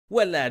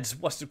Well lads,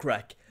 what's the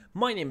crack?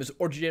 My name is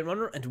RGJ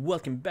Runner and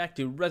welcome back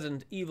to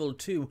Resident Evil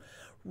 2.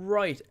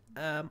 Right,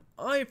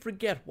 I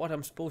forget what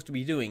I'm supposed to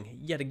be doing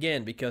yet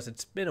again because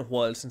it's been a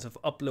while since I've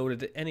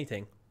uploaded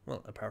anything.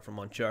 Well, apart from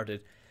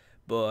Uncharted.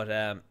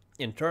 But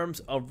in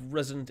terms of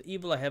Resident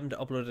Evil, I haven't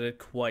uploaded it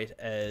quite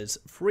as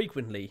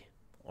frequently,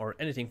 or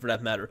anything for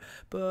that matter.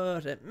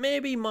 But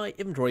maybe my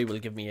inventory will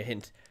give me a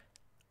hint.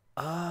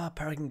 Ah,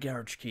 parking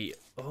garage key.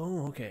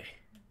 Oh, okay.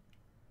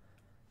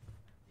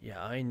 Yeah,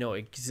 I know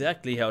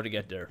exactly how to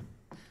get there.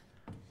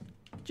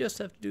 Just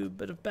have to do a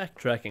bit of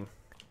backtracking.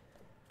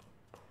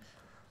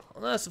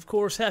 Unless, of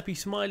course, Happy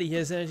Smiley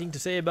has anything to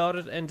say about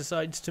it and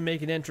decides to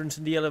make an entrance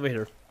in the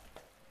elevator.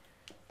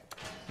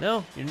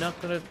 No, you're not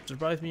gonna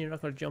surprise me, you're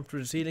not gonna jump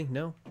through the ceiling,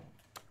 no?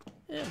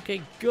 Yeah,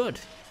 okay, good.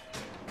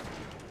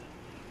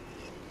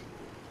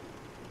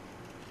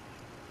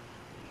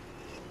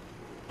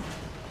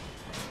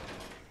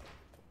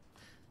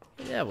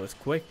 That was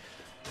quick.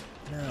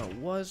 Now,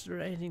 was there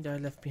anything that I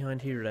left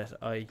behind here that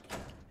I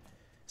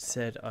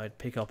said I'd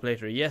pick up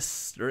later?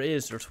 Yes, there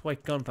is. There's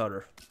white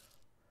gunpowder.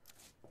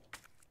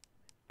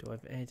 Do I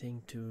have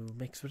anything to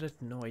mix with it?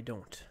 No, I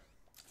don't.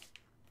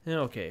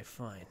 Okay,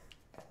 fine.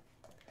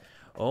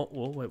 Oh,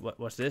 whoa, wait,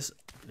 what's this?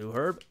 Blue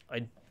herb?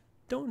 I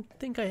don't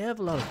think I have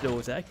a lot of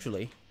those,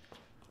 actually.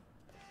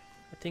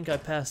 I think I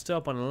passed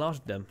up on a lot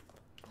of them.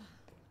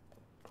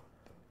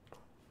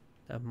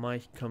 That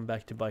might come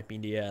back to bite me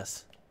in the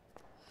ass.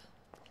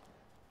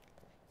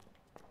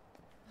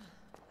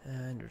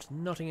 And there's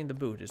nothing in the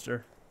boot, is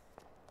there?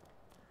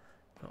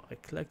 No, I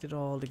collected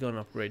all the gun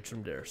upgrades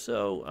from there,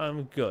 so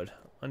I'm good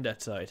on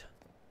that side.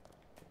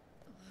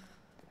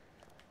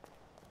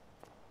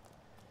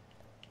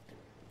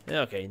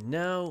 Okay,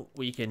 now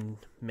we can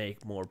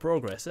make more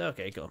progress.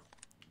 Okay, go.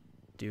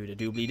 Do the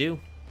doobly doo.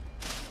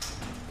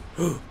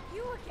 You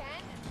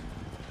again?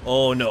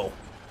 Oh no.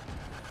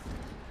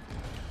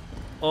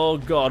 Oh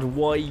god,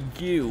 why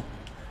you?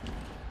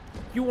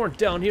 You weren't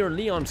down here in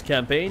Leon's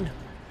campaign.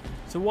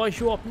 So why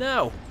show up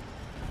now?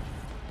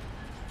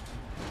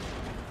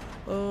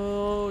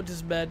 Oh, this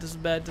is bad, this is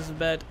bad, this is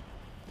bad.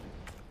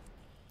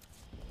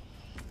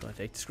 Gonna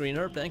take the screen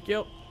herb, thank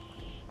you.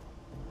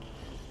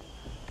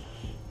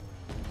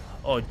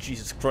 Oh,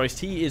 Jesus Christ,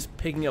 he is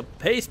picking up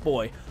pace,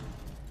 boy.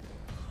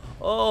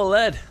 Oh,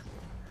 lad.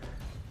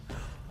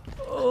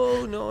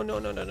 Oh, no, no,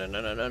 no, no, no,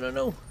 no, no, no, no,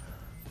 no.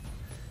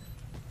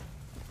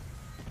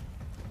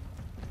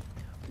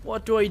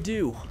 What do I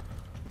do?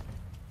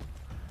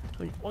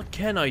 What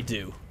can I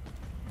do?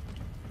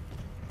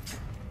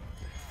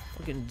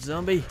 Fucking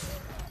zombie.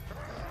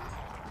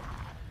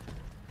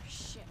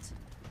 Shit.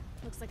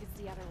 Looks like it's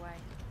the other way.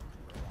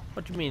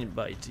 What do you mean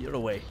by it's the other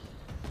way?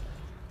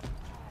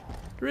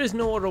 There is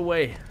no other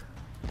way.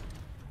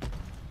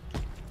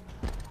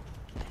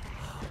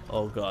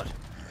 Oh god.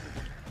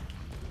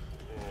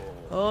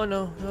 Oh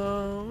no,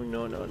 no,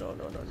 no, no, no, no, no,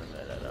 no,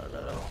 no, no,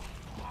 no, no.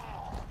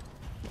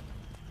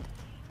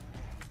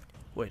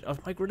 Wait, I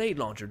have my grenade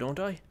launcher, don't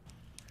I?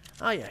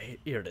 Ah yeah,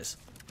 here it is.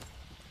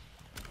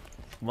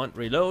 Come on,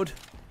 reload.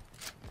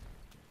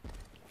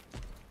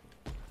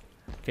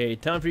 Okay,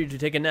 time for you to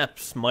take a nap,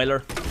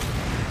 Smiler.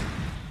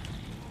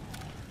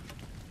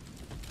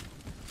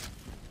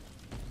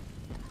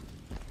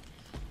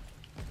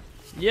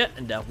 Yeah,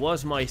 and that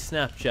was my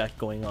Snapchat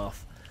going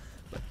off.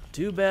 But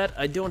too bad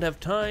I don't have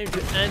time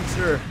to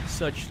answer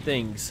such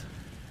things.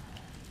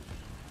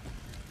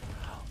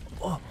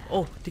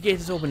 Oh, the gate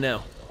is open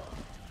now.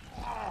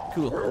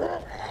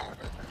 Cool.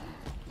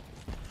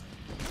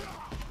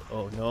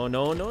 Oh, no,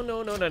 no, no,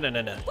 no, no, no, no,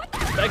 no, no.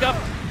 Back up!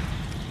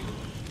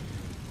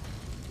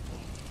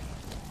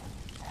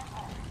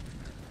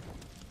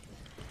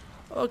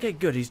 Okay,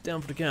 good, he's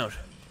down for the count.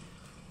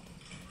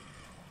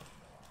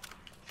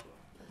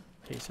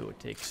 Okay, so it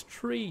takes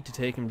 3 to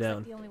take him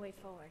down. The only way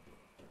forward.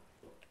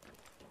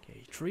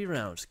 Okay, 3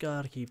 rounds,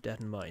 gotta keep that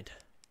in mind.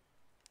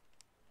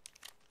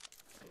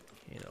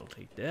 Okay, I'll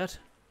take that.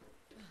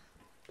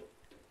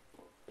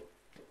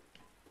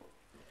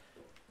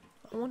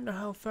 I wonder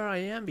how far I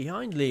am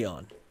behind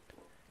Leon.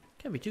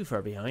 Can't be too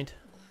far behind,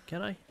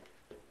 can I?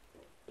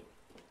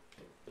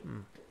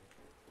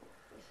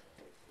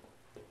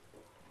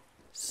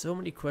 So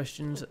many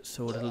questions,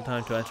 so little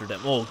time to answer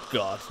them. Oh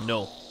god,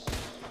 no.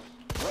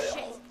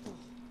 Shit.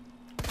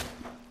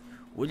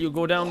 Will you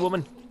go down,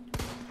 woman?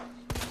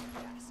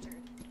 Bastard.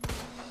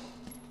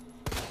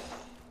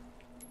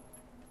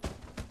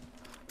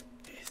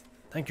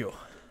 Thank you.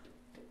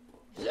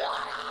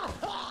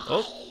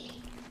 Oh.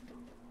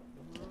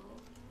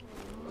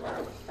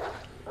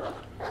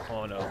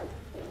 Oh no.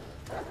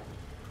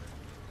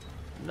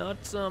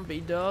 Not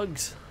zombie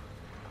dogs.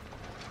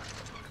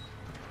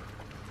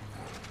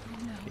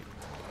 Okay.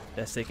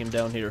 Let's take him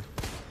down here.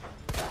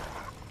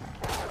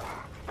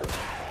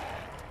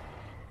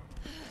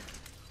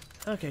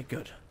 Okay,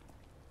 good.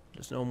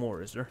 There's no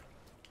more, is there?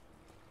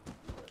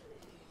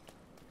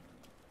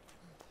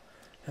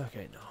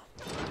 Okay, no.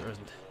 There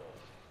isn't.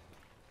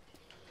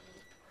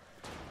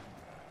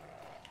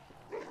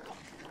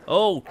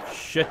 Oh,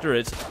 shit, there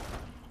is.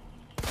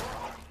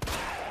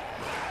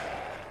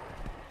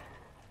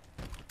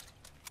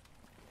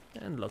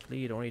 And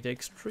luckily it only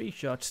takes 3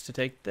 shots to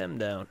take them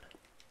down.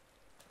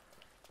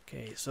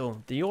 Okay,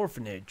 so the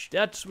orphanage.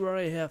 That's where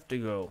I have to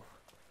go.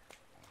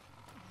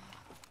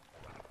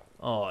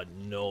 Oh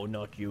no,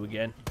 not you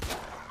again.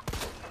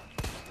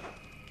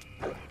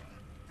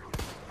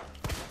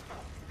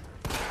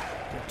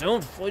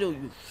 Don't fight,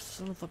 you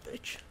son of a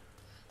bitch.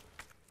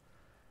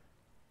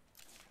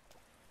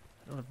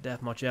 I don't have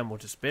that much ammo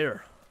to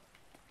spare.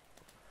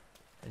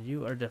 And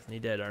you are definitely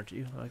dead, aren't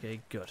you? Okay,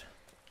 good.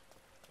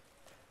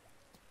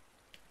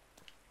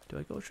 Do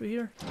I go through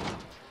here?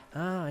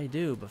 Ah, I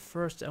do, but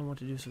first I want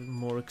to do some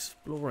more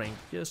exploring.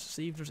 Just to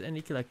see if there's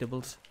any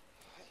collectibles.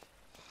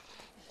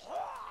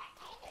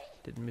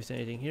 Didn't miss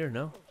anything here,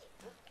 no?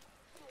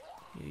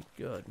 Okay,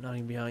 good.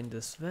 Nothing behind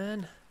this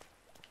van.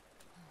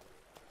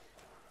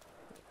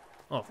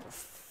 Oh, for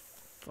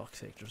fuck's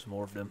sake, there's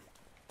more of them.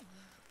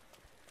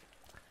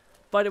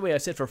 By the way, I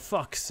said for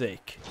fuck's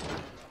sake.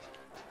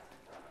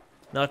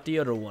 Not the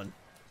other one.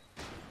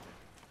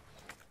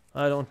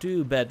 I don't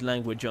do bad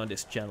language on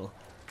this channel.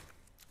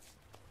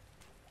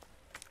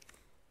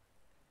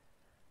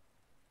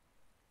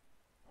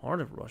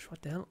 Hornet Rush,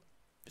 what the hell?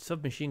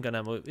 Submachine gun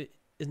ammo,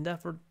 isn't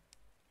that for...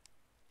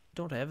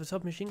 Don't I have a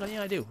submachine gun?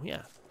 Yeah, I do.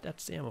 Yeah,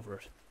 that's the ammo for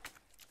it.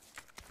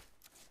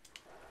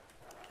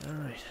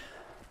 Alright.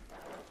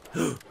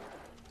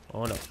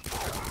 Oh no.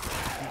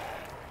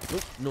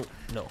 Nope, no,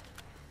 no.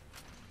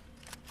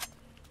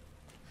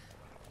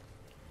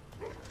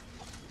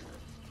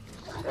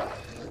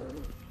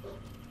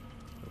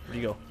 Where'd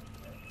you go?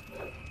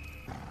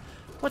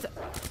 What the?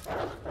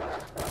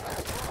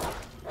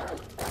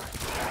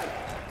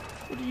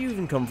 Where do you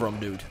even come from,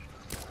 dude?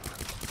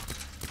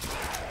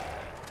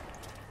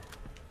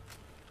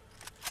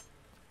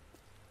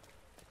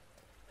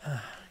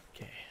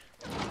 Okay.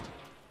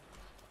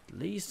 At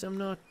least I'm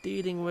not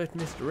dealing with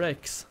Mr.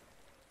 X.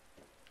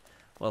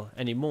 Well,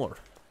 anymore.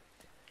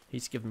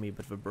 He's given me a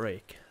bit of a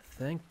break.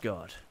 Thank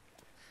God.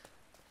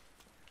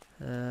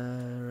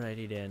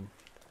 Alrighty then.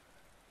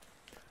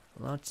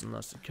 Lots and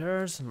lots of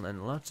cars and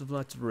then lots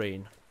of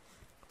rain.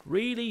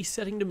 Really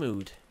setting the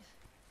mood.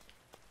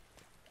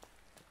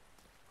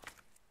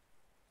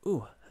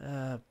 Ooh,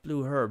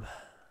 blue herb.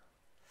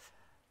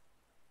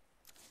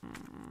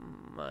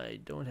 I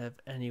don't have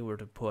anywhere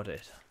to put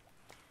it.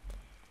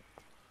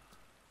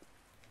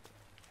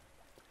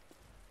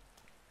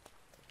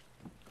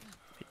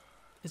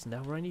 Isn't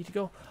that where I need to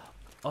go?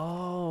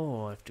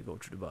 Oh, I have to go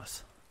through the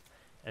bus.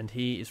 And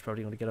he is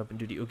probably going to get up and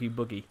do the oogie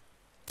boogie.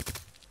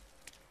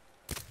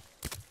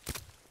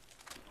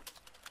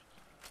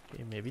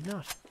 Okay, maybe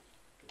not.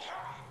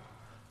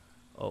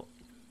 Oh.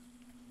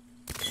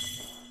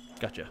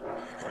 Gotcha.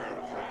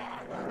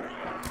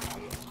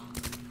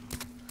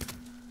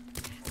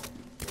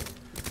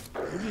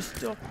 Will you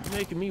stop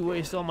making me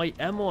waste all my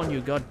ammo on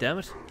you,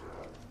 goddammit?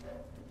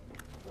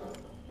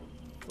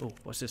 Oh,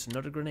 what's this?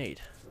 Another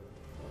grenade.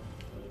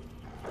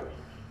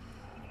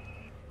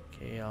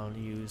 Okay, I'll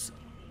use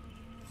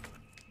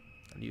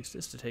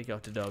this to take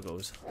out the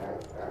doggos.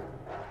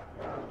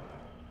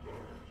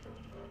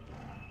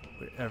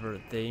 Wherever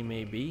they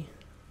may be.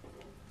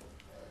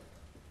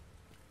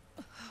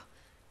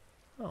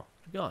 Oh,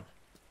 they're gone.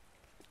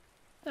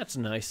 That's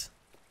nice.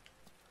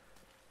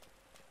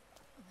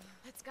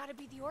 That's gotta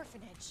be the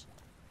orphanage.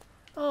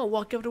 Oh,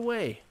 walk out of the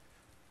way.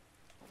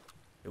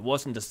 It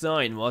wasn't the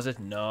sign, was it?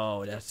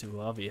 No, that's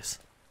too obvious.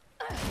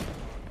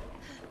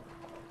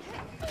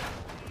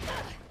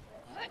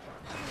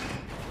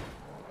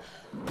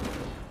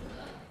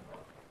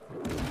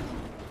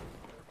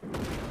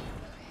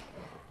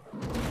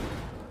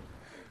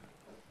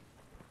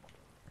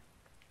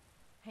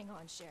 Hang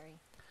on,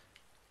 Sherry.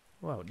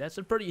 Wow, that's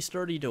a pretty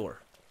sturdy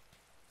door.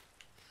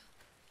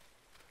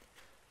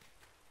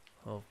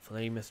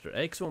 Hopefully Mr.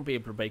 X won't be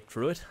able to break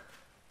through it.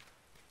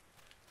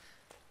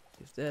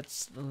 If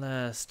that's the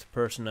last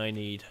person I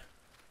need.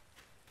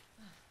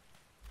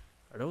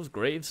 Are those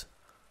graves?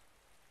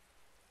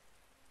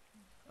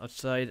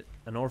 Outside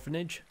an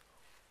orphanage?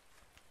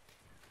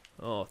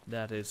 Oh,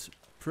 that is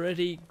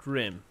pretty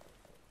grim.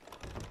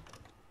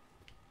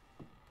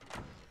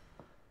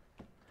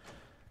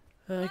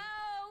 Hello?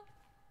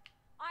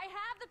 I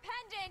have the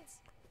pendant!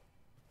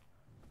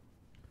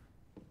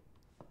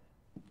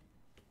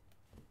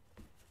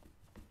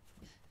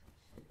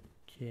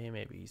 Okay,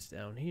 maybe he's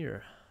down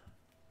here.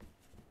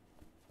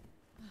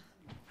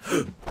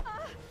 Your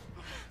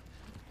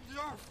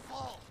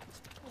fault.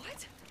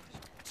 What?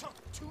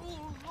 Took too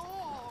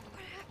long.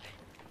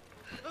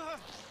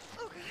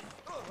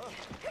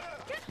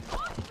 Get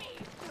off me!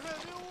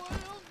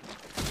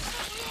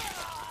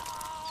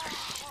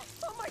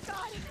 Oh my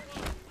god!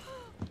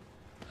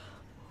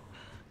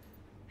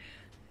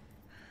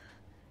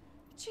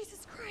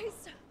 Jesus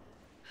Christ!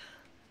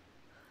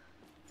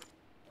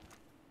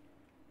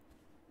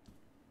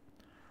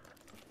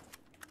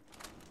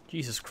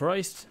 Jesus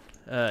Christ?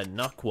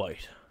 Not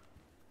quite.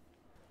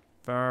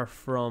 Far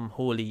from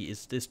holy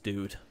is this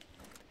dude.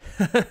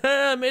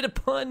 I made a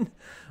pun!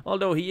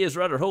 Although he is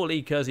rather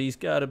holy because he's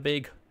got a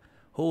big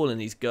hole in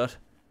his gut.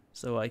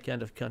 So I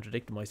kind of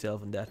contradict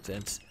myself in that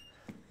sense.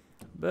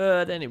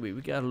 But anyway,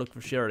 we gotta look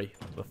for Sherry.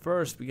 But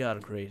first, we gotta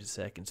create a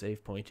second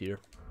save point here.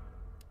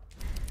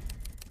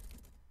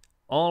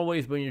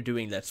 Always when you're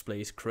doing Let's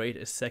Plays, create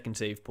a second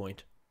save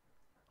point.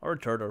 Or a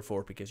third or a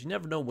fourth, because you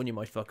never know when you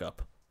might fuck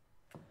up.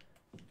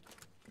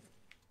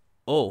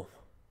 Oh,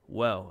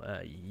 wow,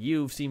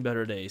 you've seen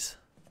better days.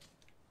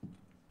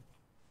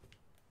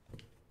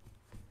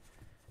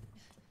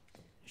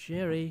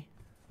 Sherry.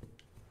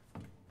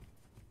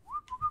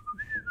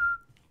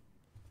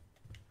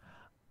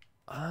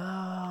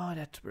 Ah,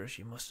 that's where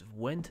she must have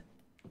went.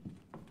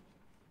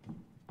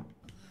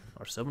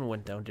 Or someone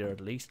went down there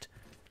at least.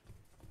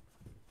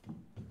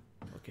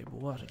 Okay, but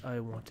what I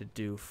want to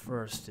do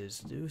first is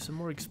do some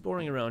more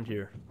exploring around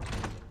here.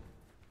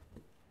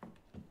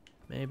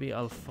 Maybe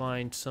I'll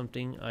find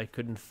something I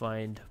couldn't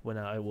find when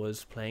I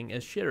was playing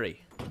as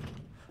Sherry.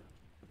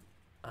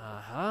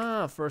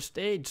 Aha, first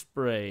aid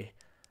spray.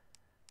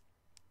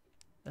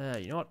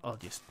 You know what? I'll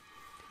just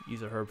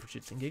use a herb for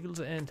shits and giggles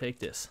and take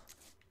this.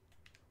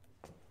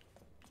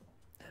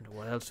 And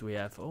what else do we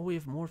have? Oh, we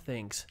have more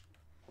things.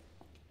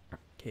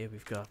 Okay,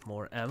 we've got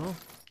more ammo.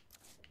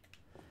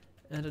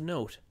 And a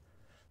note.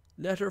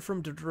 Letter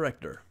from the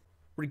director.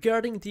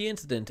 Regarding the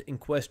incident in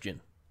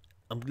question,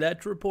 I'm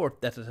glad to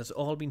report that it has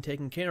all been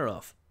taken care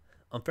of.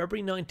 On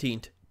February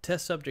 19th,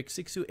 test subject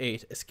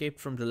 628 escaped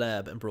from the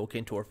lab and broke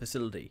into our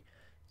facility.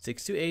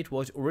 628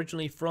 was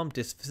originally from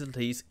this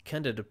facility's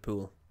candidate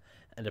pool,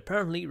 and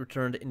apparently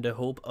returned in the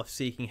hope of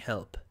seeking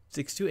help.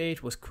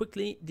 628 was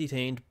quickly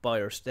detained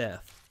by our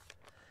staff.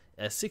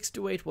 As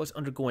 628 was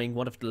undergoing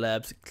one of the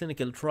lab's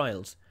clinical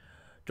trials,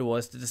 there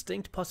was the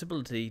distinct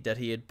possibility that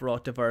he had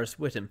brought the virus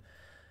with him,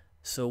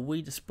 so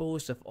we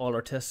disposed of all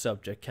our test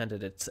subject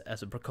candidates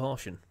as a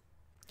precaution.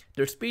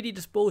 Their speedy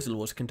disposal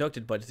was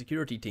conducted by the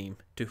security team,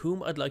 to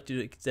whom I'd like to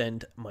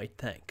extend my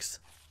thanks.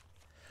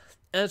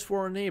 As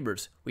for our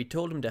neighbours, we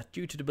told them that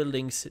due to the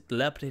building's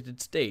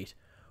dilapidated state,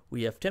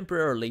 we have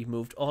temporarily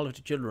moved all of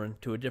the children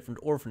to a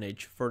different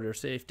orphanage for their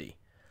safety.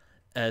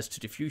 As to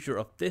the future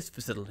of this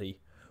facility,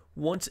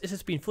 once it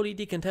has been fully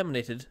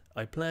decontaminated,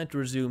 I plan to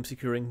resume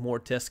securing more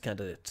test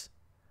candidates.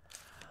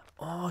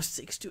 Oh,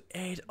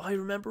 628, I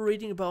remember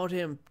reading about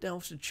him. That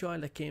was the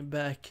child that came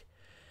back.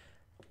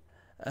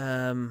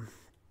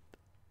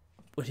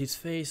 With his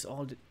face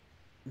all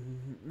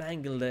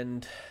mangled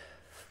and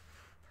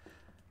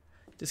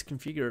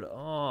disconfigured.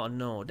 Oh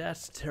no,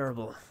 that's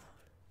terrible.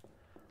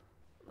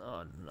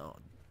 Oh no,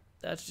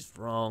 that's just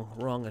wrong.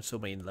 Wrong on so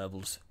many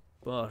levels.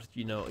 But,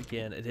 you know,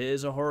 again, it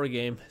is a horror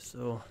game,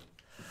 so...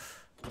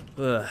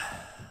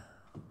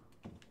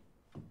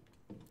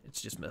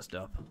 it's just messed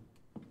up.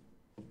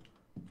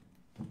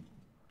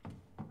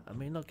 I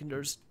mean, look, and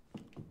there's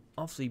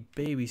obviously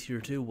babies here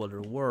too, well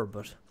there were,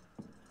 but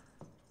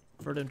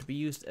for them to be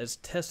used as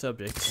test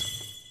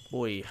subjects,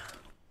 boy.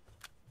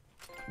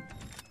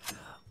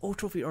 Oh,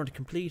 trophy earned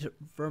complete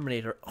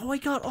Verminator. Oh, I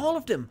got all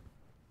of them!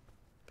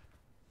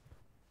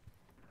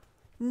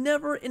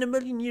 Never in a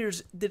million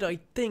years did I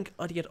think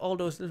I'd get all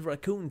those little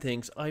raccoon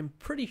things. I'm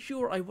pretty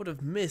sure I would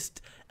have missed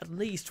at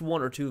least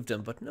one or two of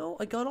them, but no,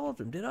 I got all of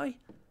them, did I?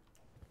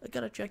 I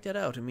gotta check that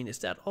out. I mean, is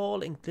that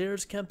all in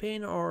Claire's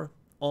campaign or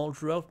all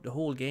throughout the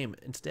whole game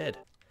instead?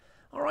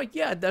 Alright,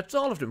 yeah, that's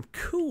all of them.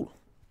 Cool.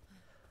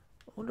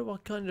 I wonder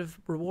what kind of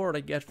reward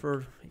I get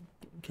for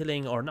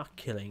killing, or not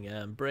killing,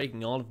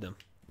 breaking all of them.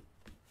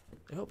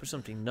 I hope it's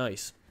something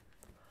nice.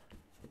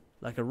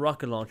 Like a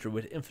rocket launcher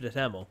with infinite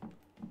ammo.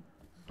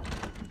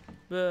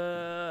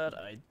 But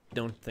I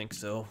don't think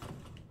so.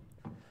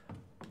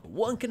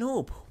 One can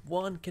hope.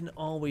 One can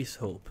always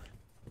hope.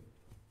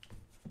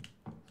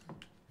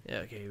 Yeah,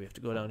 okay, we have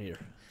to go down here.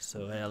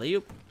 So,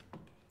 alley-oop.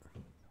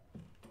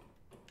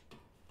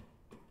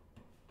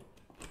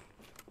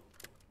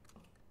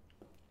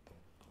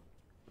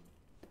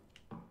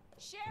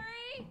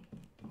 Sherry,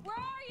 where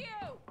are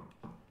you?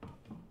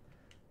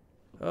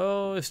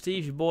 Oh,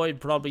 Stevie Boyd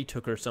probably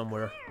took her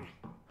somewhere.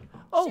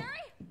 Oh, Sherry?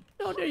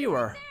 no, there you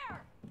are.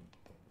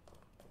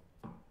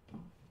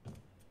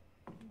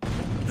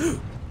 There.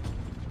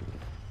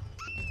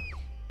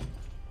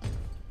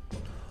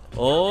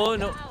 Oh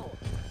no.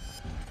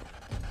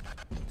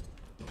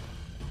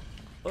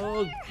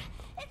 Oh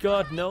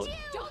God, no.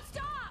 Don't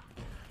stop.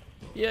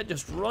 Yeah,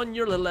 just run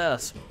your little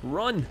ass.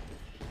 Run.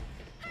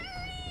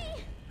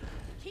 Hurry.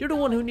 You're the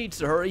one who needs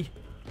to hurry.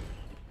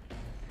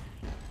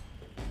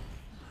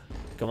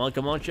 Come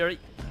on, Sherry.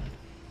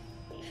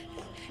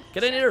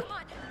 Get in here. Come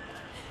on.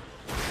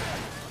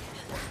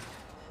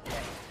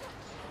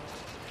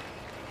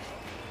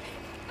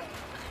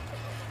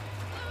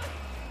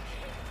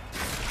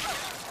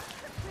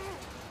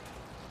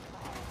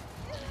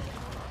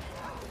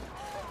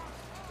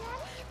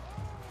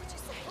 What'd you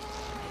say?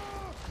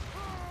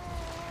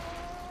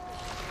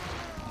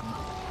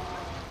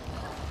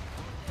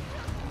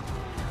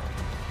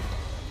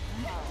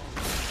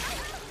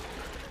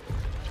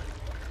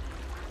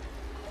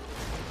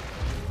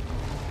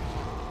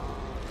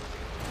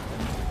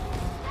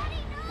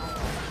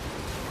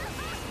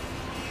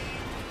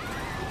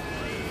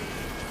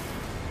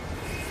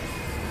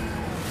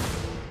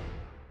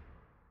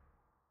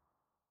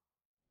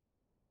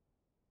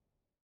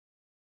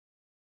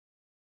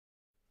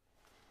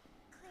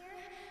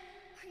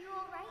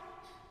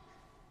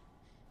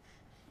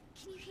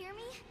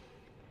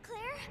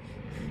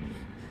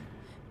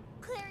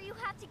 You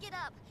have to get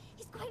up.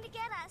 He's going to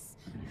get us.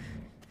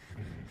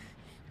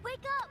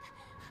 Wake up!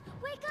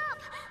 Wake up!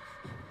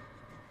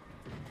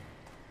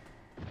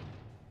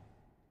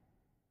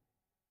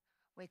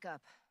 Wake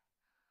up.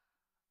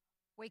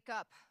 Wake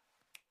up.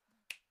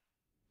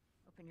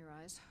 Open your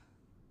eyes.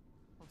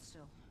 Hold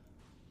still.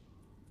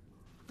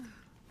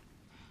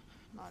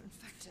 Not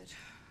infected.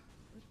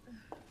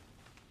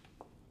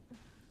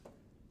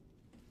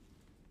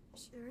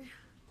 Sherry?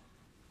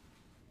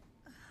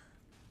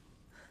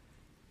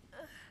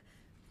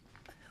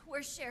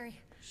 Where's Sherry?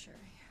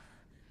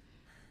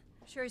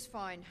 Sherry's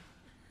fine.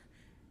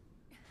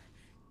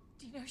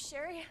 Do you know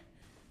Sherry?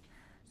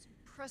 It's an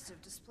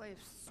impressive display of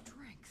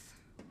strength.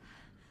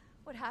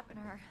 What happened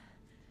to her?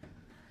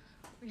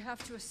 We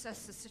have to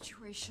assess the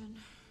situation.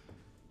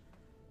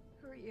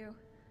 Who are you?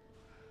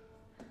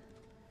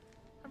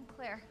 I'm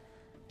Claire.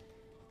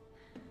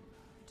 I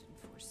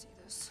didn't foresee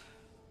this.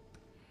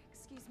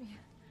 Excuse me.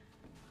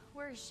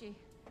 Where is she?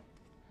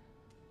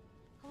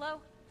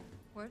 Hello?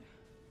 What?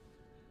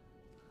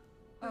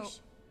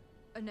 Where's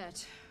Oh,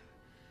 Annette.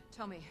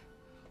 Tell me,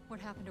 what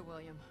happened to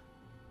William?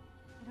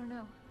 I don't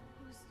know.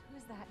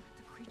 Who's that?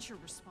 The creature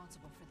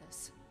responsible for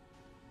this.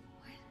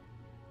 What?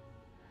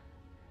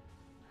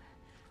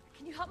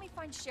 Can you help me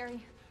find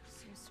Sherry?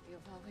 Seems to be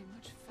evolving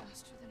much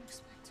faster than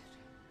expected.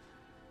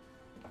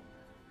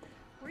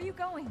 Where are you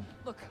going?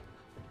 Look,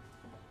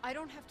 I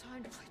don't have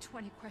time to play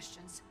 20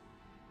 questions.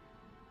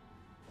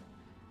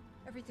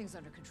 Everything's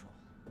under control.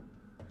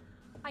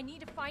 I need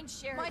to find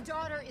Sherry. My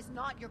daughter is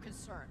not your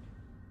concern.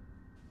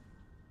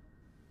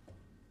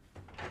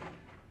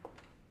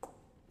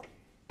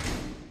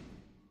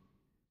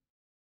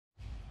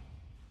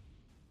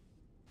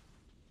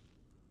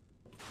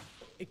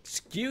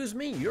 Excuse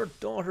me, your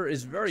daughter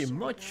is very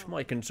much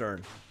my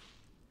concern.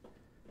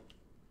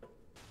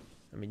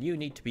 I mean, you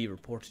need to be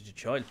reported to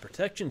Child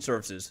Protection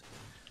Services.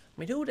 I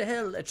mean, who the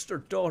hell lets their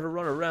daughter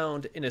run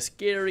around in a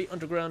scary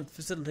underground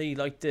facility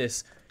like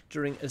this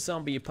during a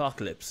zombie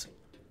apocalypse?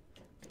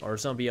 Or a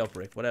zombie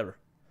outbreak, whatever.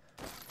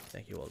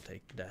 Thank you, I'll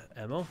take that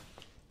ammo.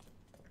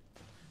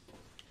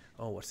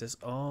 Oh, what's this?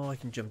 Oh, I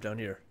can jump down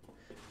here.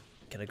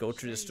 Can I go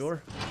through this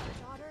door?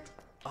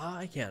 Ah,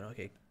 I can,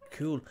 okay,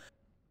 cool.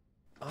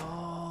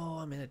 Oh,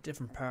 I'm in a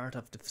different part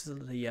of the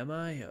facility, am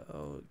I?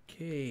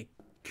 Okay,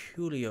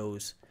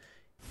 coolios.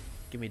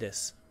 Give me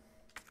this.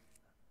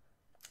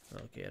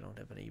 Okay, I don't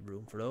have any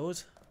room for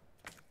those.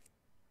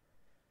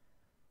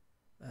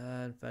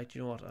 In fact,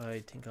 you know what? I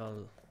think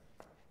I'll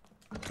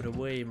put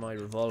away my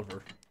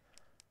revolver.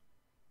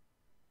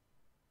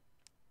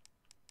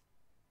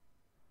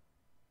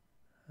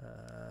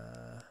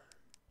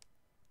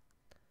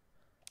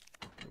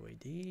 Put away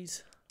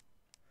these.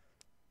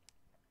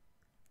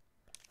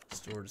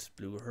 Store this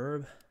blue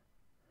herb.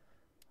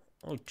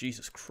 Oh,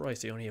 Jesus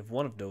Christ, I only have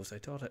one of those. I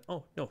thought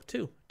oh, no,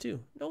 two.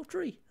 No,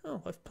 three.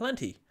 Oh, I've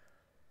plenty.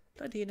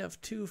 Plenty enough.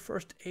 2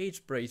 first aid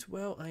sprays.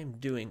 Well, I'm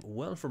doing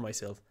well for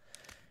myself.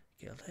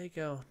 Okay, I'll take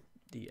out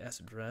the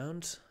acid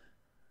rounds.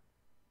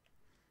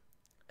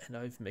 And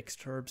I've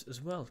mixed herbs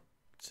as well.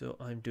 So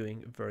I'm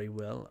doing very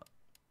well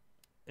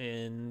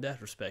in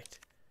that respect.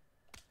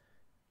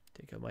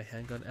 Take out my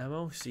handgun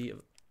ammo. See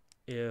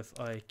if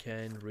I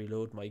can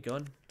reload my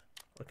gun.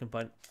 Or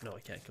combine. No, I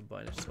can't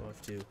combine it, so I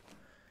have to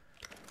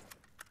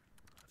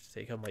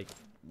take out my.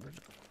 Where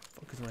the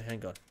fuck is my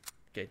handgun?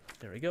 Okay,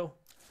 there we go.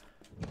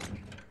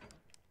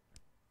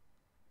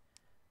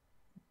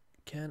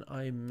 Can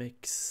I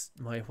mix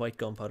my white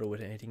gunpowder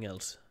with anything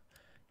else?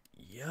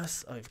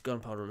 Yes, I've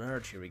gunpowder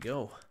large. Here we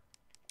go.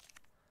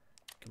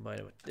 Combine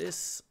it with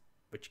this,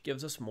 which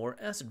gives us more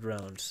acid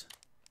rounds.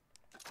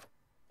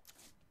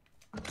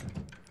 Okay,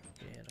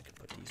 and I can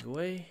put these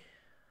away.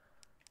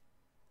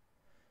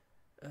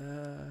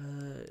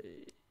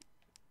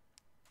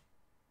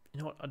 You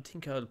know what? I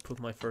think I'll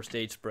put my first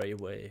aid spray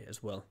away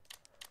as well.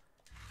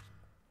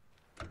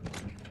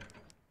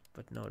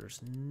 But no, there's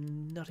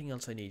nothing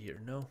else I need here.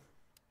 No.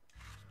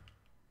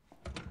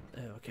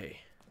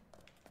 Okay.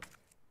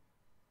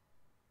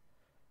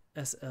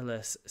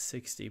 SLS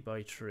 60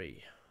 by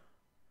 3.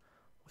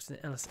 What's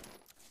the LS?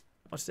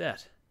 What's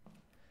that?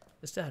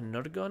 Is that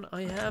another gun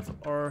I have,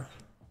 or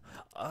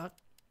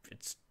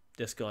it's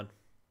this gun?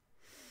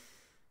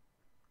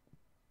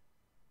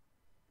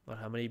 But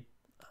how many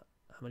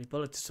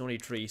bullets? It's only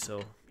 3,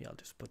 so yeah, I'll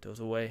just put those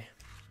away.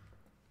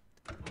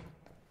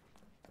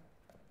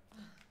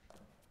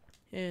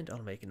 And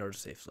I'll make another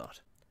safe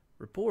slot.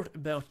 Report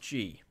about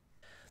G.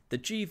 The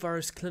G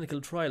virus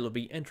clinical trial will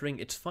be entering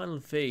its final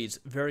phase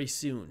very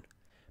soon.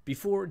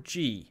 Before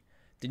G,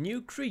 the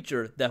new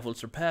creature that will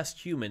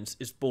surpass humans,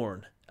 is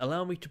born.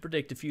 Allow me to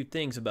predict a few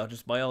things about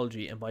its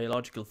biology and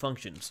biological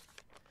functions.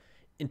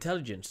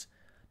 Intelligence.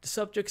 The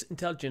subject's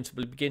intelligence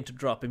will begin to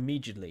drop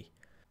immediately,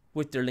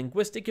 with their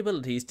linguistic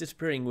abilities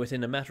disappearing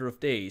within a matter of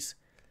days.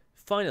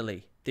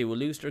 Finally, they will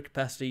lose their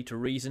capacity to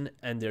reason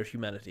and their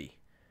humanity.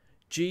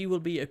 G will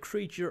be a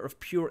creature of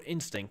pure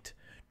instinct,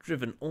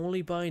 driven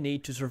only by a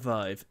need to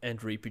survive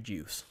and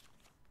reproduce.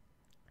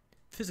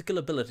 Physical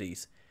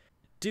abilities.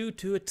 Due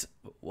to its...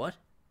 What?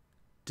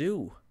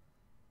 Do.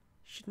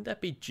 Shouldn't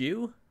that be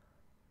Jew?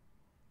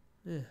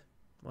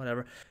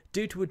 Whatever.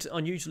 Due to its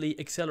unusually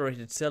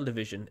accelerated cell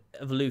division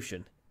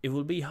evolution, it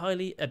will be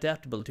highly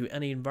adaptable to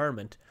any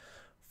environment.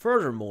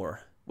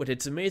 Furthermore, with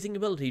its amazing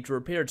ability to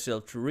repair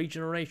itself through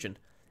regeneration,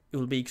 it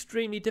will be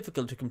extremely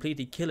difficult to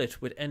completely kill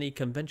it with any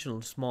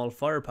conventional small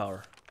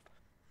firepower.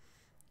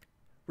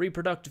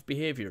 Reproductive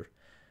behavior.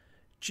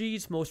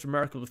 G's most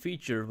remarkable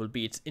feature will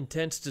be its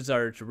intense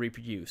desire to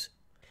reproduce.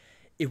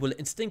 It will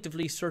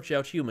instinctively search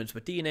out humans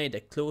with DNA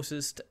that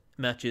closest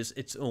matches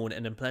its own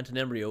and implant an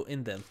embryo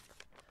in them.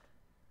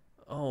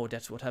 Oh,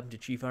 that's what happened to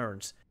Chief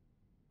Irons.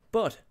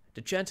 But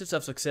the chances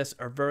of success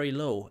are very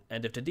low,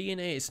 and if the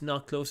DNA is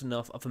not close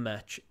enough of a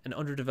match, an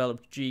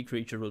underdeveloped G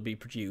creature will be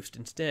produced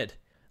instead.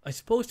 I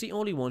suppose the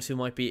only ones who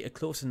might be a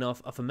close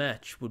enough of a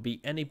match would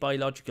be any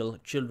biological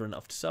children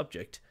of the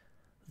subject,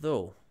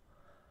 though.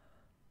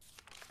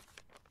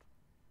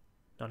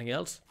 Nothing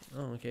else?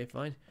 Oh, okay,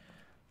 fine.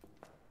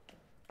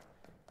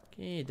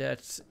 Okay,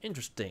 that's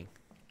interesting.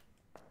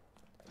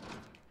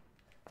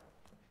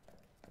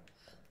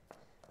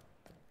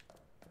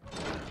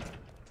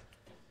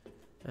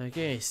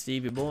 Okay,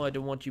 Stevie boy, I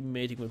don't want you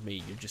mating with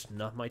me. You're just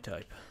not my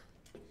type.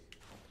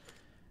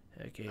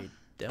 Okay,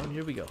 down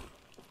here we go.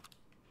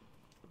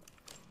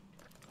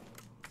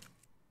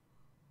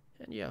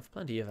 And you have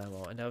plenty of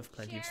ammo, and I have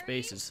plenty of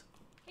spaces.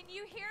 Can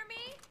you hear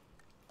me?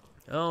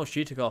 Oh,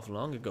 she took off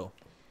long ago.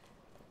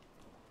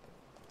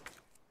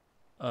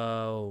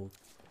 Oh,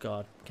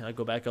 God. Can I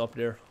go back up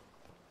there?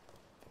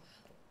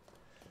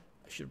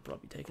 I should have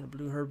probably taken a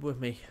blue herb with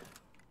me.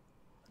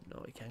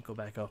 No, I can't go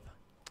back up.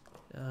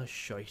 Oh,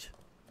 shite.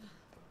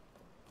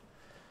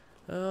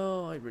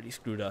 Oh, I really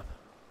screwed up.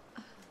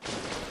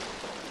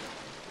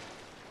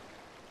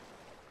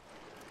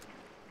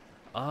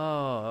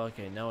 Oh,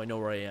 okay. Now I know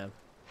where I am.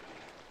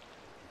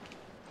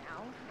 Now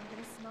I'm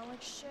gonna smell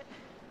like shit.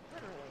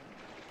 Literally.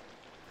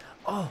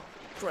 Oh,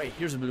 great.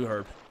 Here's a blue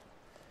herb.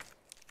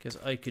 Because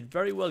I could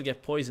very well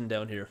get poisoned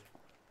down here.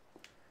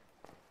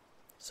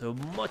 So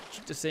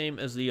much the same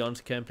as Leon's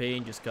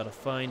campaign. Just gotta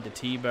find the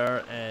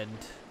T-bar and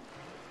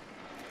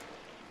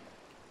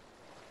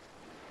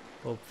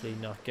hopefully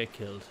not get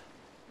killed.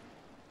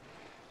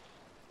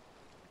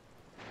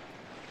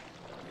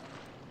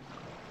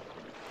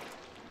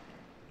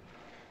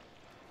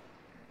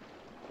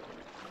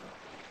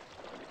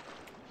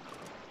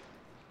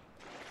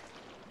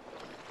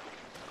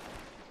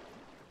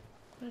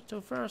 Right,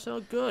 so far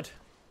so good.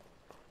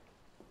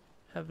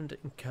 Haven't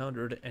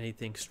encountered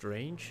anything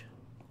strange.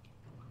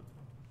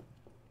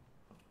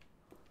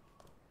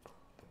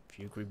 A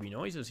few creepy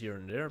noises here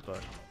and there,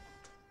 but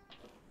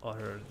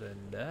other than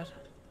that,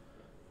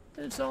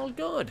 it's all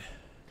good.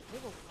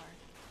 Cable car.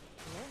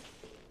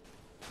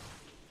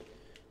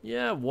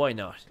 Yeah, why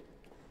not?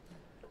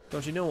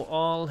 Don't you know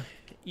all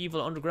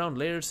evil underground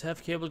layers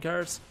have cable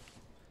cars?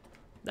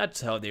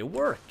 That's how they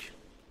work.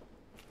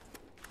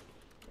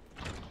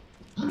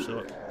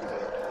 So,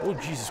 oh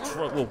Jesus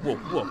Christ! Whoa, whoa,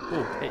 whoa,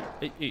 whoa!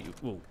 Hey,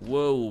 whoa,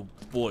 whoa,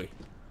 boy!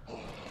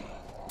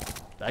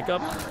 Back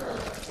up!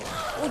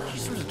 Oh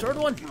Jesus, there's a third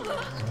one!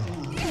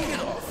 Get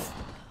off!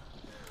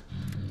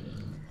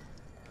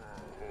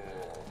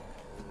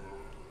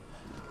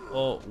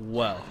 Oh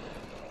wow!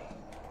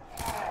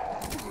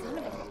 Son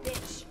of a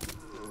bitch.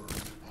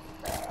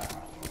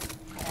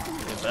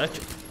 Get back!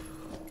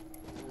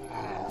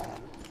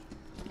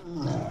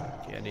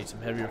 Okay, I need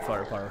some heavier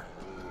firepower.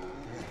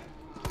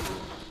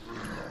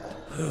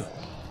 Jesus.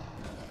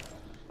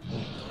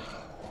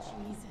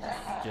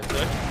 Just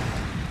back.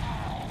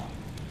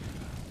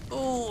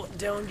 Oh,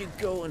 down you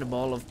go in a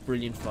ball of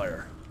brilliant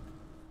fire.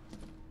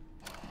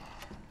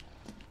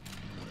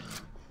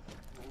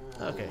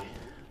 Okay,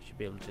 should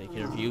be able to take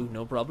care of you,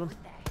 no problem.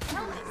 What the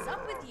hell is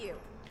up with you?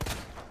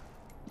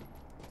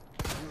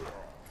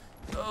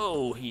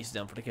 Oh, he's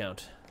down for the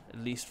count, at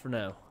least for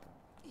now.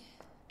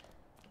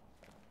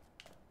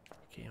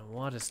 Okay, and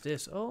what is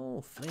this?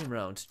 Oh, flame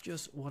rounds,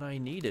 just what I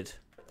needed.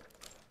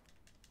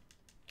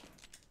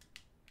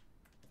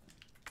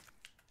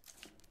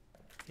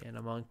 And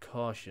I'm on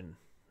caution.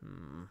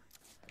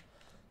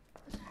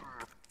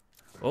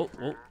 Oh,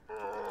 oh.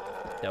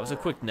 That was a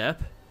quick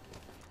nap.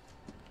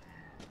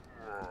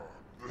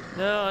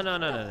 No, no,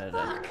 no, no, no,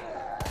 no.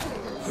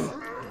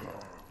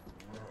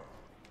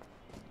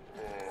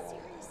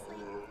 Seriously?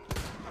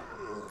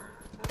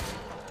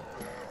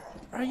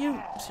 Are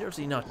you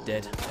seriously not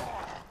dead?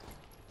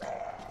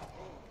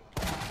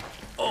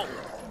 Oh!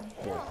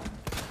 Whoa.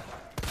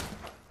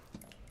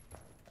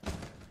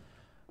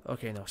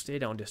 Okay, now stay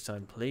down this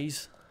time,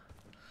 please.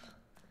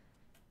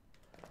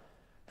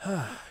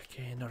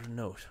 Okay, another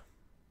note.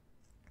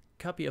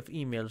 Copy of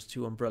emails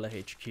to Umbrella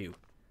HQ.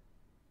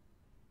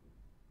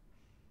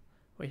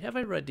 Wait, have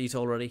I read these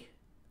already?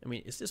 I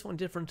mean, is this one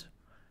different?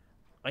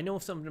 I know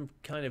some of them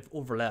kind of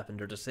overlap and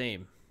they're the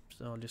same.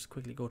 So I'll just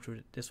quickly go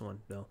through this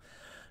one. No.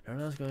 They're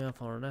not going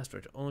off on an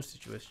asteroid. Own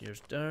situation.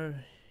 Here's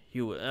there.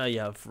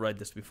 Yeah, I've read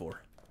this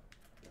before.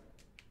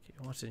 Okay,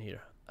 what's in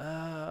here?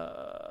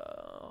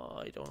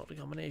 I don't know the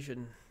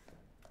combination.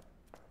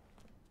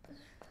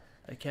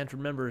 I can't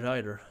remember it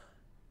either.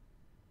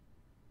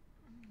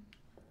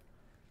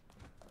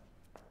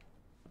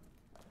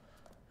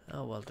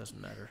 Oh well, it doesn't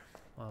matter.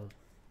 I'll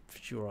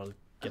sure I'll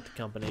get the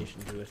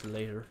combination to it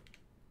later.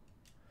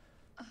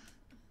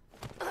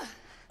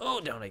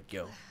 Oh, down I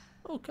go.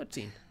 Oh,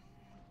 cutscene.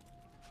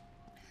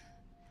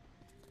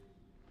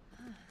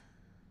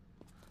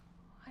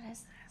 What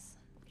is this?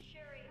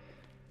 Sherry,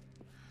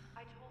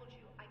 I told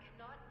you I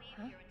cannot leave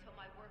here until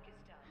my work is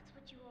done. That's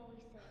what you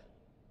always say.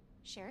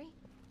 Sherry?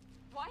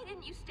 Why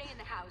didn't you stay in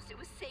the house? It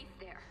was safe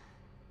there.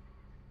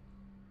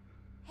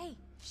 Hey,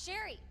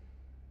 Sherry!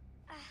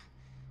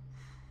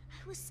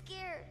 I was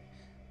scared.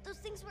 Those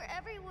things were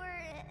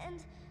everywhere,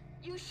 and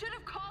You should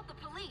have called the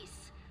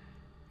police.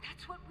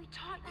 That's what we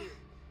taught you.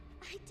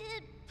 I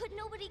did, but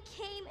nobody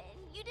came, and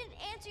you didn't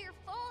answer your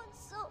phone,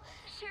 so...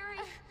 Sherry,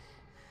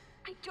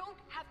 I don't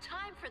have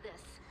time for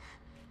this.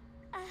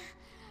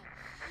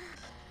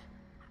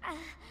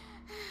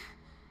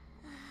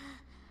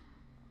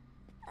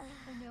 Oh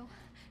no.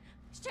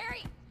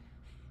 Sherry!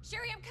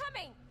 Sherry, I'm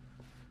coming!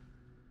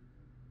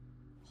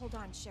 Hold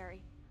on,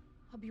 Sherry.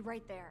 I'll be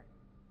right there.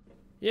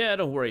 Yeah,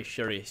 don't worry,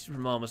 Sherry. Your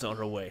mom is on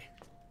her way.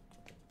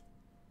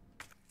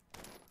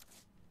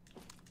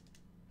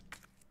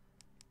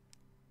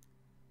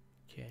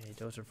 Okay,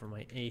 those are for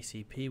my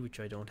ACP, which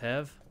I don't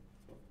have.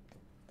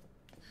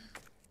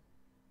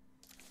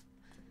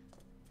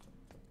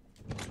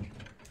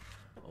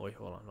 Oh wait,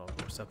 hold on,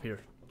 what's up here?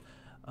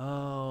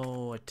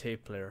 Oh, a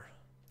tape player.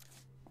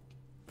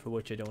 For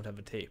which I don't have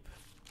a tape.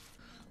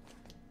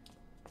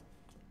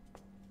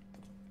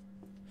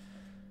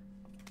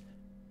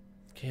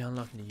 Okay,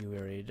 unlocking the U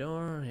area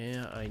door.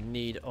 Yeah, I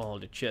need all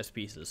the chess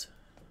pieces.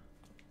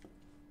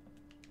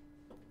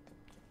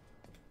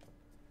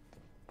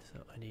 So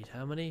I need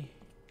how many?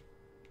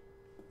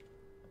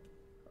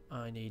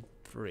 I need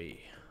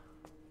 3.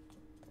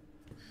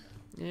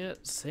 Yeah,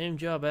 same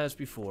job as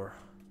before.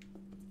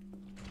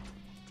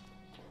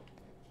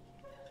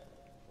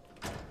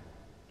 Okay,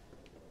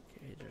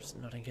 there's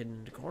nothing hidden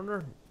in the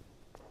corner.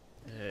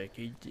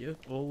 Okay,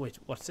 oh wait,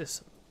 what's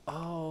this?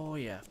 Oh,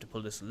 yeah, I have to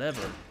pull this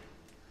lever.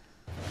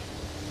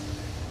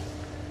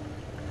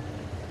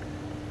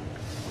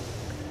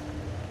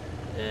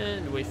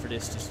 And wait for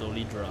this to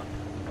slowly drop.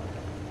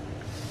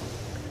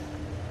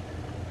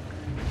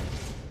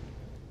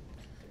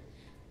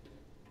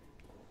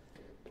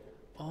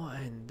 Oh,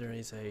 and there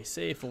is a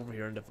safe over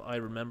here, and if I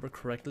remember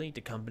correctly,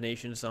 the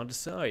combination is on the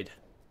side.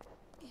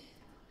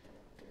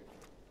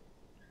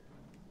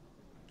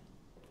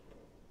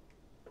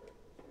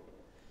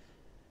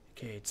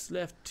 Okay, it's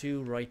left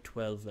 2, right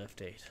 12,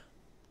 left 8.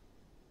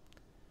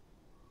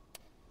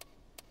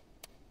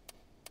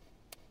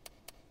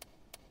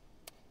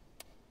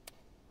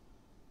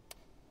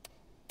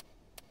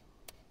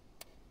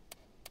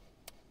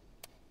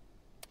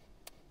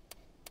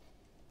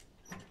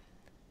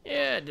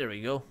 Yeah, there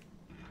we go.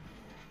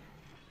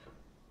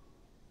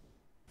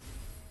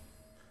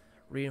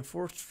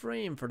 Reinforced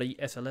frame for the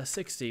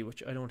SLS-60,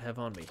 which I don't have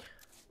on me.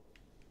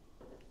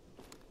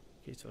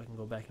 Okay, so I can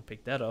go back and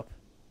pick that up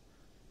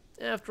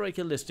after I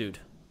kill this dude.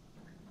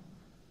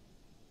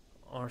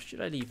 Or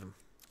should I leave him?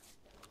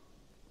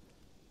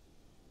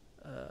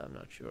 I'm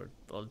not sure.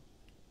 I'll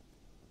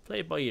play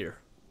it by ear.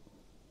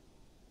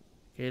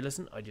 Okay,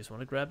 listen, I just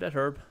want to grab that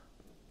herb.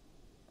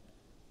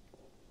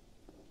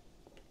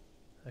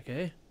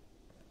 Okay.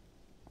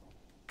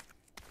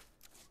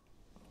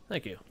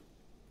 Thank you.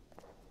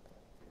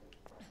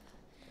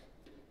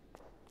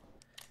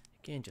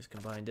 Again, just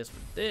combine this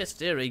with this.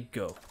 There we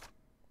go.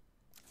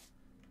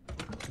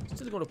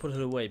 Still going to put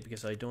it away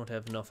because I don't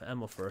have enough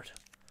ammo for it.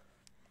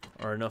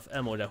 Or enough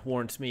ammo that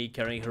warrants me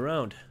carrying it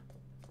around.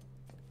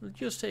 It'll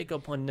just take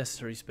up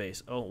unnecessary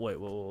space. Oh, wait,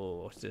 whoa, whoa,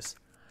 whoa, what's this?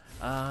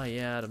 Ah,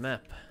 yeah, the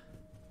map.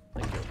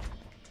 Thank you.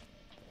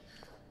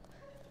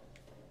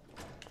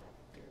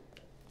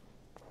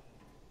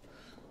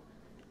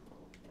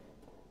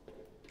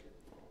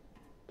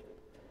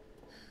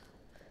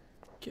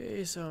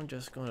 Okay, so I'm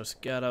just gonna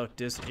scout out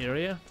this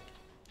area.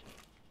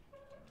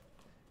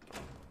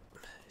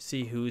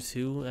 See who's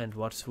who and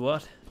what's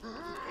what.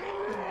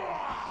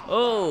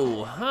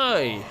 Oh,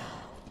 hi!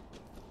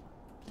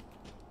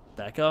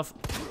 Back off.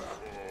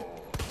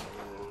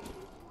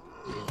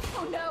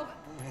 Oh no!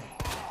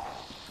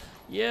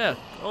 Yeah,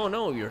 oh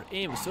no, your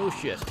aim is so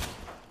shit.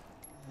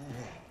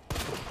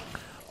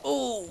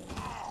 Oh!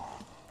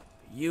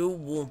 You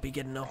won't be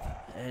getting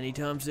up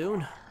anytime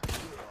soon.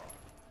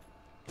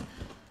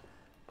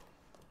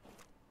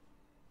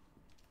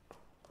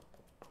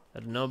 I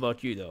don't know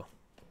about you though.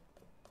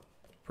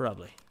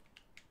 Probably.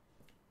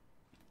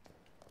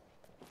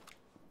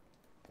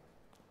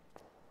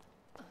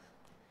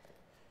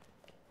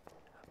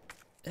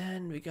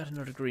 And we got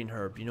another green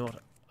herb. You know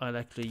what? I'll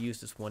actually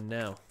use this one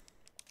now.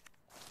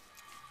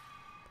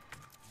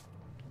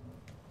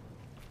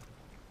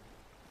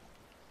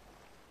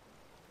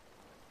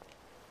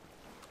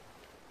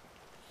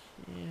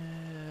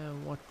 Yeah,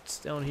 what's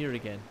down here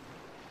again?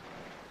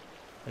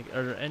 Like,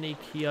 are there any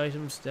key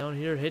items down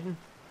here hidden?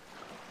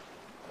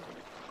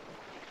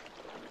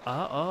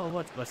 Oh,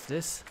 what's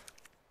this?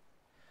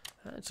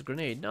 It's a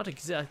grenade. Not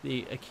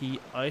exactly a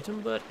key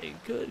item, but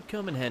it could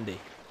come in handy.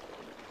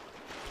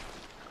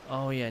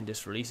 Oh yeah, and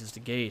this releases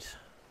the gate.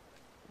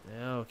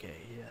 Okay,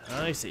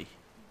 yeah, I see.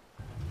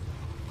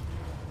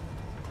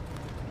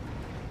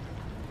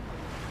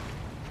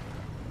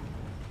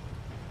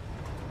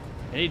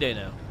 Any day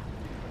now.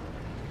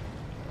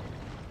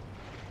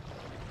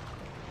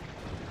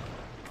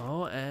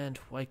 Oh, and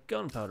white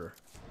gunpowder.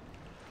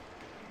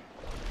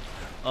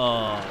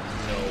 Oh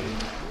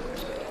no.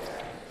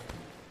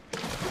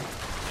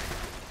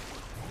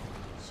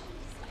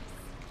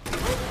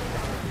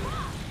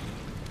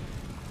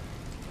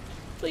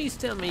 Please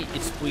tell me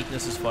its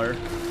weakness is fire.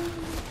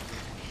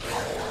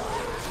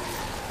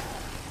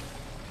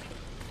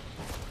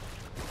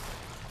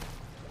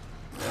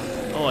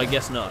 Oh, I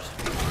guess not.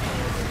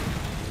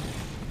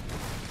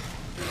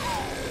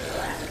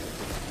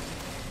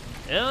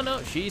 Oh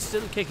no, she's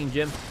still kicking,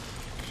 Jim.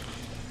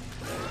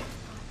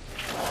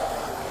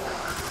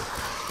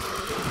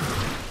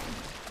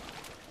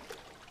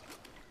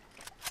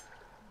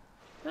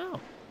 Oh.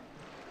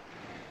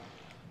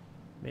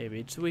 Maybe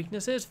its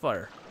weakness is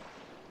fire.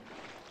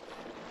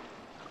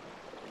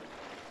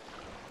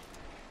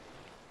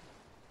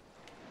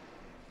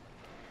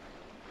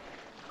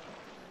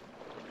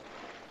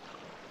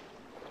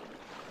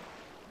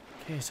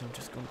 Okay, so I'm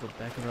just gonna go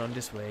back around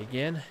this way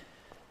again.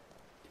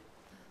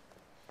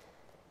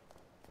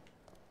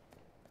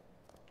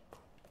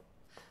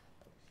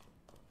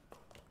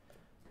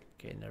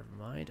 Okay, never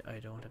mind. I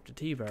don't have the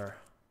T-bar.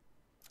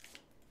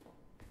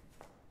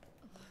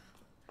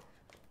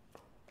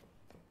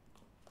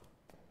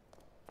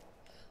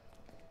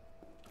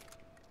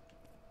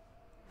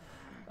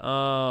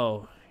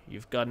 Oh,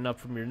 you've gotten up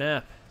from your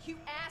nap. You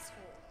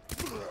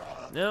asshole!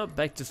 No,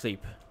 back to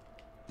sleep.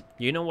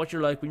 You know what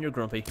you're like when you're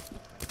grumpy.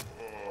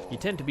 You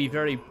tend to be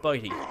very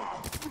bitey.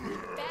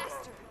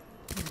 Bastard!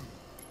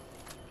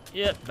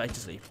 Yep, back to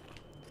sleep.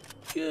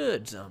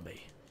 Good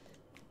zombie.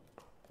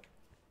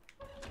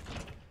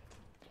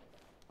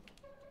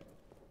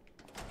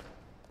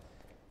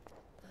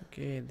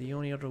 Okay, the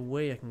only other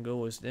way I can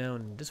go is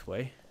down this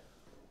way.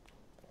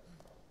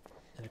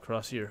 And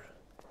across here.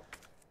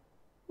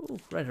 Ooh,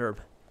 red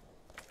herb.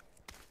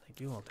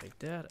 Thank you, I'll take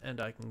that. And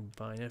I can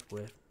combine it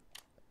with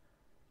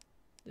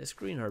this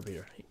green herb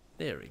here.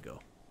 There we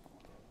go.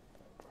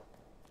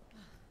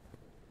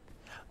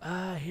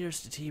 Ah,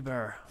 here's the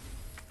T-bar.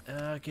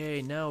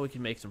 Okay, now we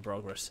can make some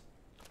progress.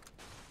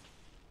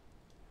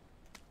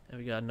 And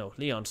we got a note.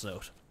 Leon's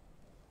note.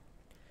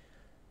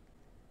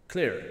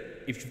 Claire,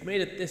 if you've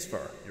made it this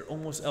far, you're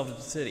almost out of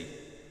the city.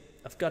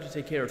 I've got to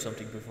take care of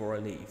something before I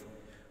leave.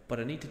 But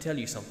I need to tell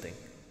you something,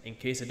 in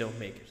case I don't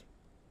make it.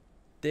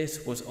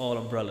 This was all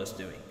Umbrella's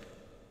doing.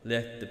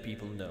 Let the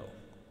people know.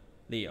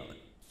 Leon.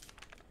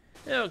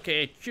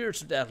 Okay, cheers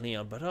to that,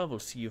 Leon, but I will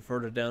see you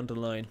further down the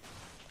line.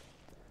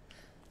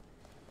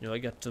 You know, I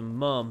got some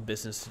mom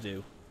business to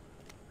do.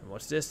 And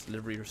what's this?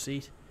 Delivery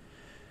receipt?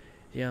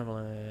 Yeah,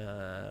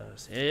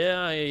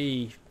 yeah,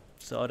 I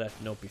saw that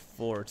note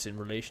before. It's in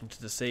relation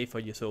to the safe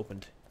I just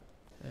opened.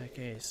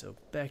 Okay, so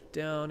back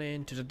down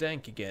into the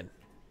dank again.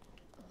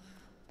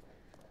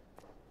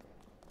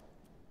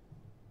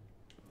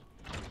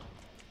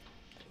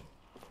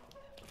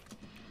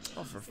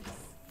 Oh, for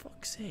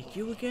fuck's sake,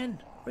 you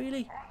again?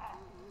 Really?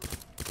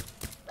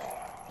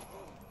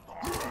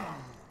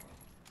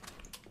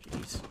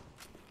 Jeez.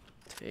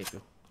 Take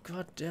a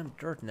goddamn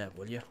dirt nap,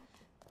 will you?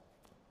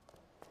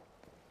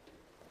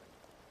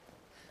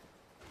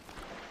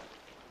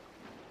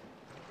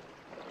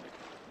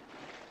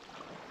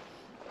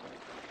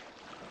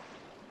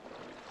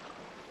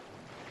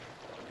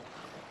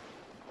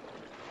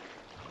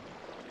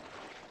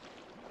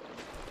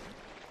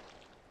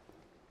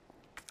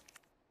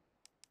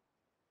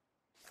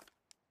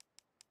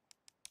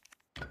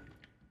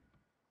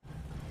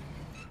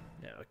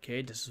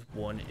 Okay, this is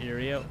one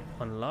area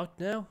unlocked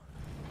now.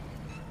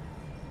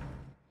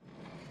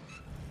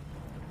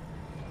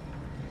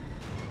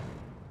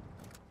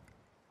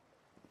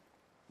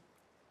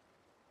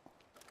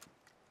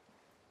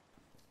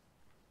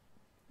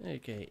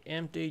 Okay,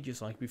 empty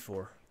just like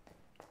before.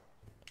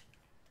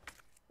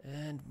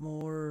 And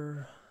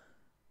more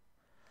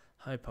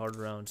high-powered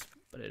rounds,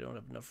 but I don't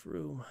have enough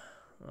room.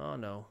 Oh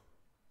no.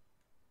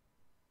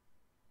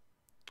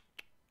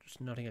 There's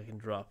nothing I can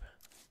drop.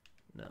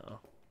 No.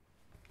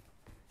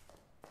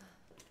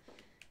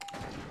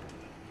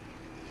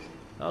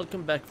 I'll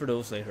come back for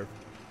those later.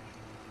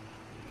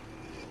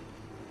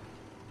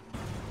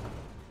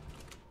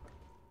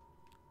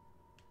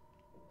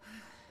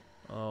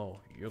 Oh,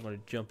 you're gonna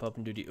jump up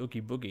and do the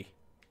oogie boogie.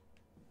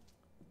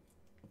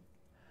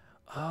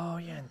 Oh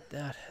yeah, and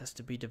that has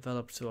to be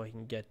developed so I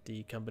can get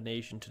the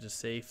combination to the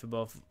safe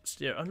above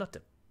stair. Oh, not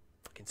the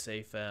fucking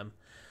safe. The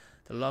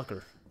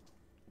locker.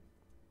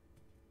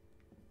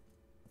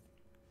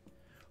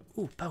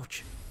 Ooh,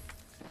 pouch.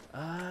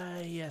 Ah,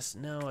 yes.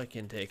 Now I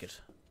can take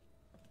it.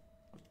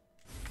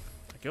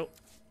 Go.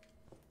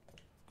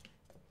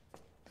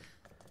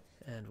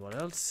 And what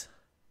else?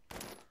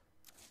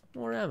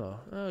 More ammo.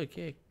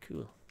 Okay,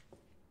 cool.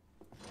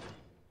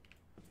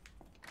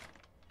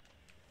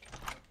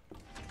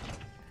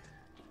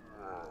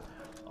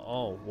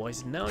 Oh, Why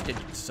is it now that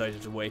you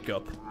decided to wake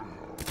up?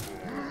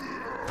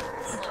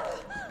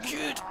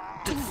 Get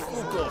the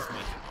fuck off me.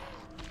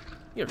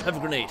 Here, have a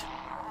grenade.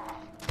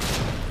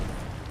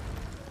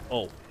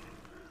 Oh.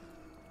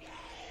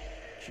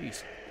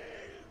 Jeez.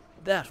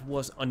 That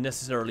was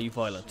unnecessarily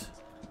violent.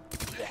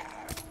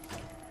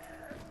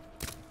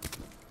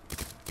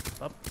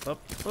 Up.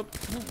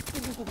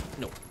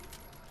 No.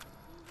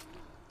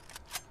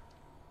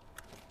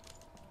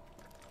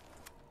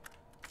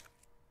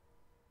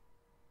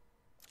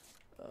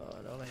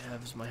 All I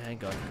have is my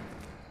handgun.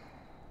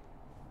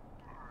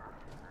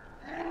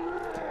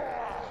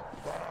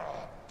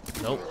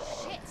 Nope.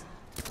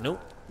 Nope.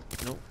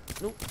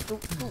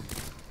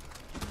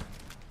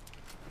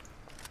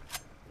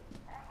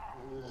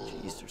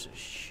 Jeez, there's a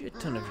shit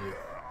ton of you.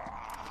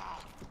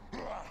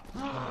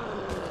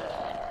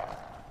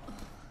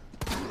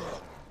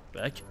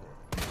 Back.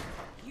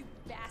 You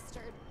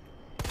bastard.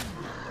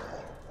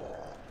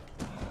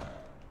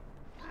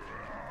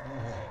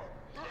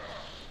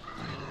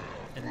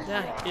 And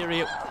that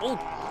area. Oh,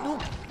 no.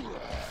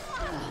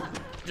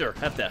 There,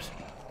 have that.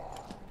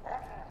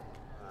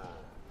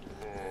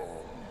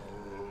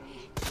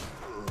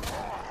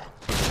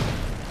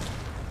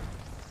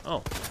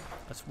 Oh,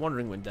 I was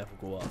wondering when that would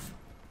go off.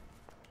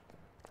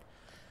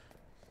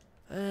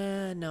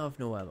 Now I've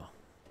no ammo.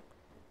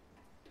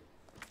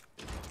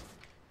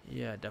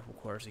 Yeah, that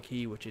requires a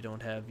key, which I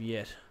don't have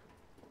yet.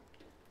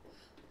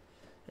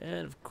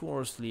 And of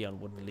course, Leon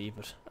wouldn't leave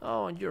it.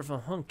 Oh, and you're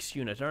from Hunk's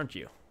unit, aren't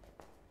you?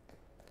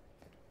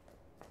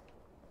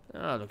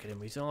 Ah, look at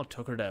him, he's all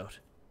tuckered out.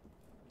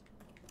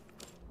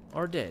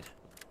 Or dead.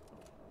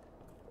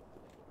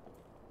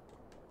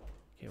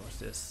 Okay, what's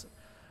this?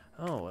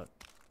 Oh, a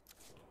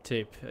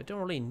tape. I don't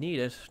really need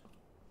it,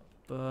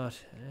 but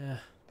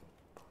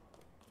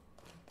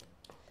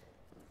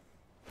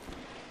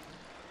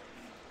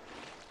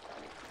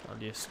I'll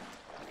just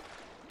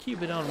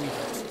keep it on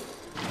reflex.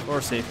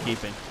 Or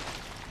safekeeping.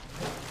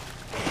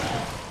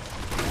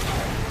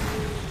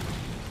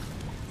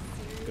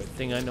 Good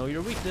thing I know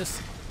your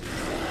weakness.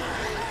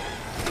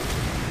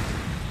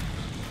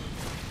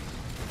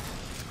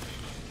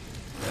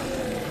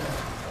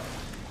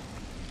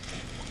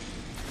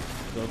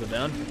 Go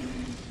down.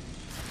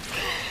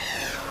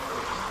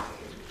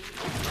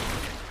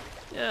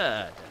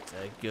 Yeah, that's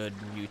a good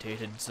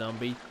mutated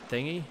zombie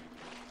thingy.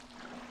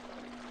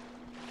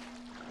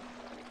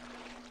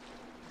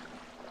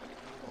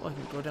 Oh, I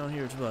can go down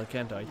here as well,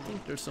 can't I? I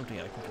think there's something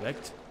I can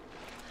collect.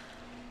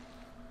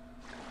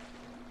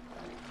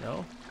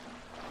 No?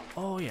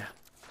 Oh, yeah.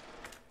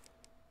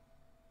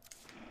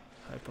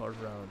 High-powered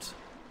rounds.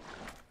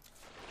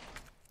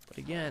 But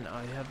again,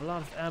 I have a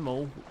lot of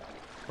ammo,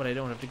 but I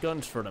don't have the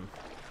guns for them.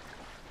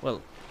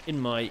 Well, in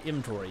my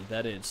inventory,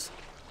 that is.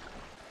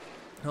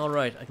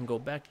 Alright, I can go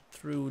back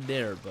through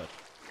there, but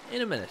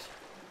in a minute.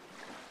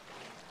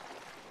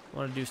 I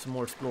want to do some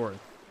more exploring.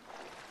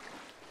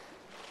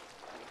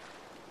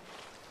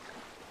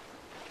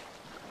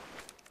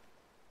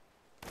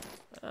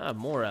 Ah,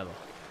 more ammo.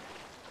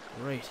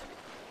 Great.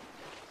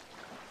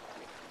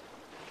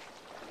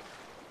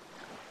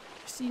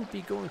 I seem to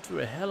be going through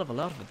a hell of a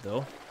lot of it,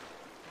 though.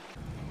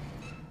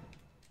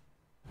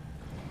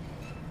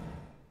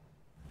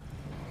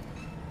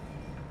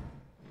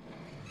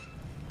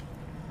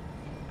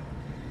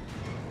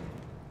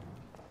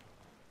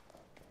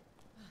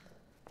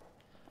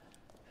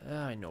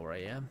 I know where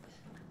I am.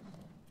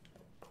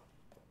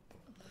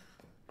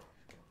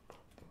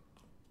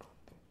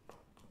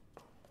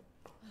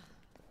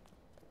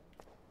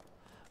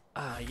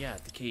 Ah, yeah,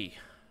 the key.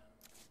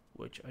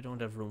 Which I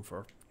don't have room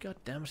for. God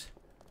damn it.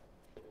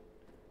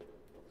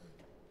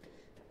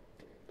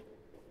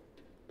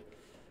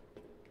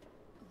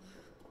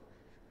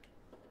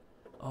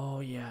 Oh,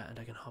 yeah, and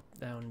I can hop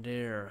down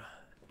there.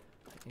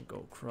 I can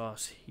go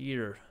across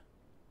here.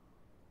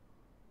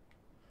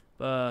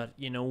 But,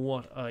 you know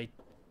what? I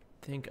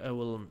think I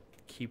will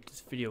keep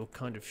this video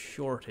kind of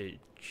shortish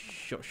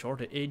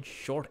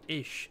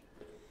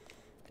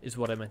is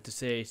what I meant to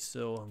say.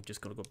 So I'm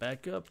just gonna go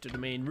back up to the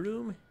main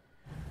room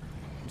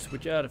and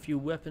switch out a few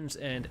weapons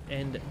and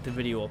end the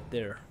video up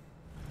there.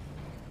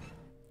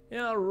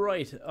 Yeah,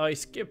 right, I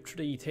skipped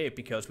the tape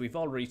because we've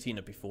already seen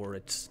it before.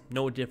 It's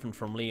no different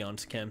from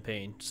Leon's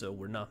campaign, so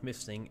we're not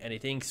missing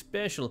anything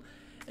special.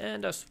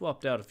 And I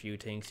swapped out a few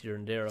things here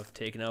and there. I've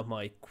taken out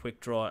my quick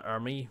draw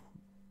army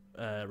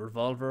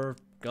revolver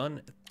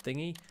gun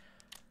thingy.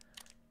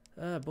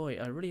 Boy,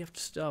 I really have to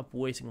stop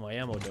wasting my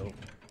ammo though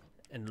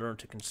and learn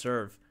to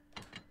conserve,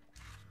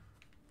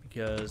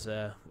 because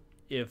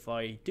if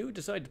I do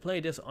decide to play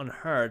this on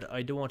hard,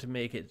 I don't want to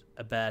make it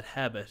a bad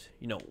habit,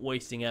 you know,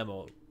 wasting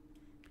ammo,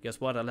 because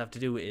what I'll have to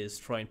do is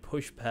try and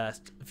push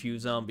past a few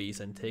zombies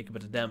and take a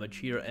bit of damage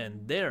here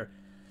and there.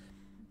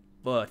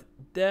 But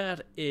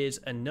that is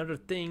another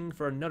thing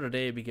for another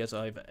day, because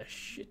I have a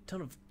shit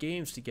ton of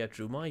games to get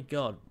through. My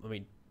god, I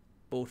mean,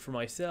 both for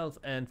myself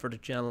and for the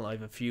channel, I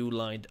have a few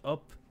lined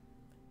up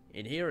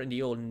in here in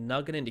the old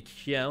noggin in the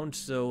count.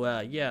 So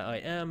yeah, I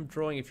am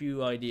throwing a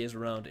few ideas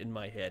around in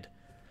my head.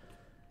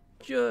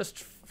 just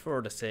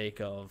for the sake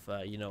of,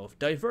 you know,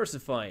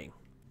 diversifying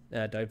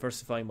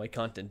my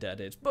content, that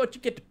is. But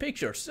you get the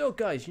picture. So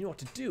guys, you know what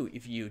to do.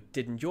 If you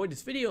did enjoy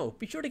this video,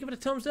 be sure to give it a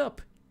thumbs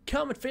up,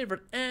 comment,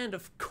 favorite, and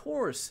of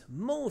course,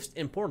 most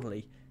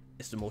importantly,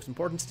 it's the most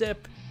important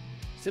step,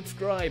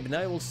 subscribe, and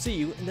I will see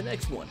you in the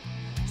next one.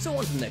 So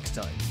until next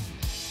time,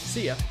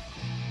 see ya.